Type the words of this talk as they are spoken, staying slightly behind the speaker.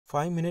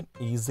5-minute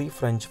easy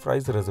French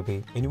fries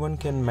recipe. Anyone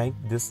can make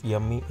this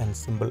yummy and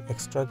simple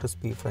extra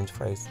crispy French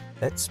fries.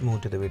 Let's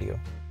move to the video.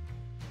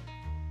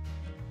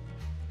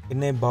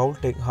 In a bowl,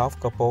 take half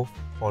cup of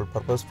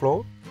all-purpose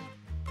flour,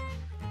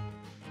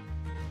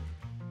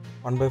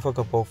 1/4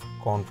 cup of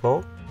corn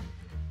flour,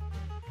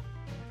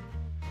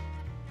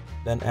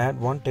 then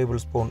add 1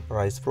 tablespoon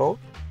rice flour,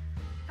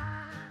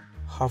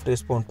 half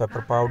teaspoon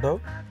pepper powder,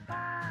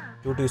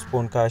 2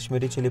 teaspoon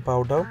Kashmiri chili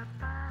powder,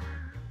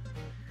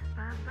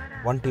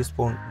 1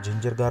 teaspoon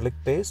ginger garlic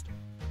paste,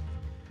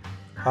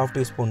 half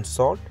teaspoon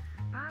salt.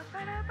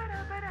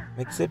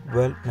 Mix it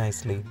well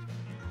nicely.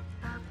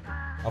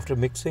 After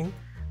mixing,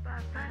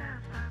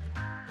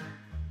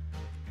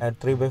 add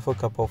 3/4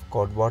 cup of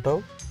cold water.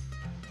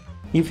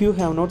 If you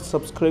have not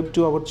subscribed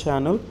to our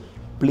channel,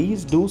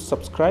 please do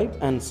subscribe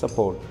and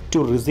support.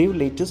 To receive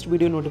latest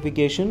video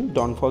notification,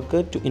 don't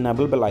forget to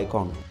enable bell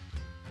icon.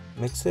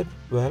 Mix it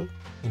well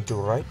into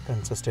right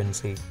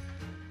consistency.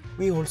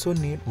 We also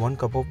need 1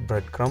 cup of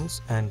breadcrumbs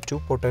and 2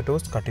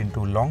 potatoes cut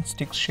into long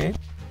stick shape.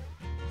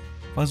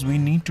 First, we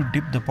need to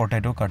dip the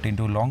potato cut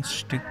into long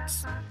sticks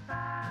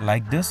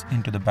like this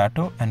into the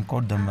batter and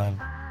coat them well.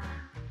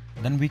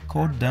 Then we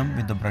coat them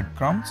with the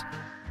breadcrumbs.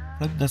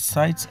 Flip the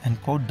sides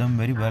and coat them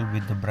very well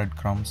with the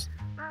breadcrumbs.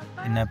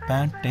 In a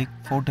pan, take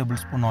 4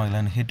 tablespoons oil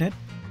and heat it.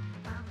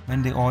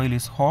 When the oil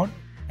is hot,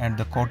 add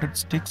the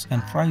coated sticks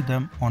and fry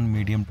them on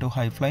medium to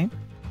high flame.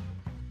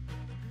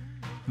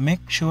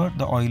 Make sure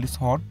the oil is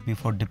hot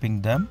before dipping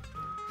them.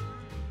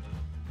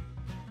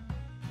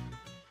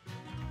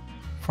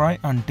 Fry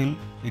until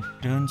it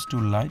turns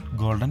to light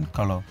golden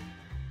color.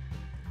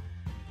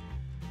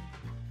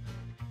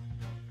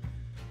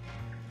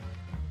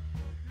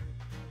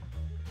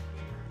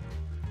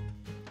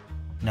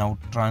 Now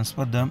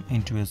transfer them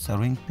into a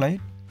serving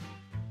plate.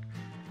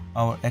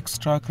 Our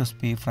extra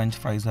crispy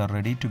French fries are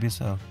ready to be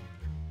served.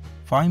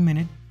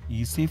 5-minute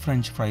easy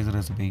French fries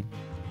recipe.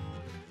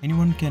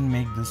 Anyone can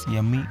make this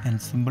yummy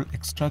and simple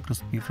extra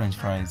crispy French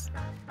fries.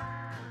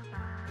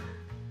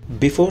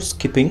 Before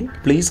skipping,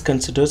 please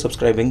consider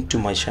subscribing to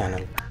my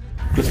channel.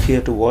 Click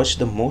here to watch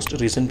the most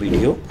recent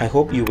video. I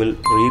hope you will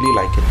really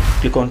like it.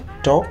 Click on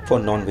top for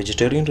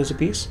non-vegetarian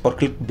recipes or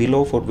click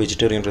below for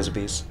vegetarian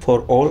recipes. For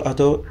all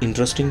other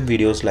interesting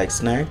videos like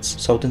snacks,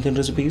 South Indian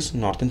recipes,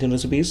 North Indian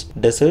recipes,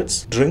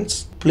 desserts,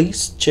 drinks,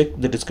 please check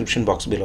the description box below.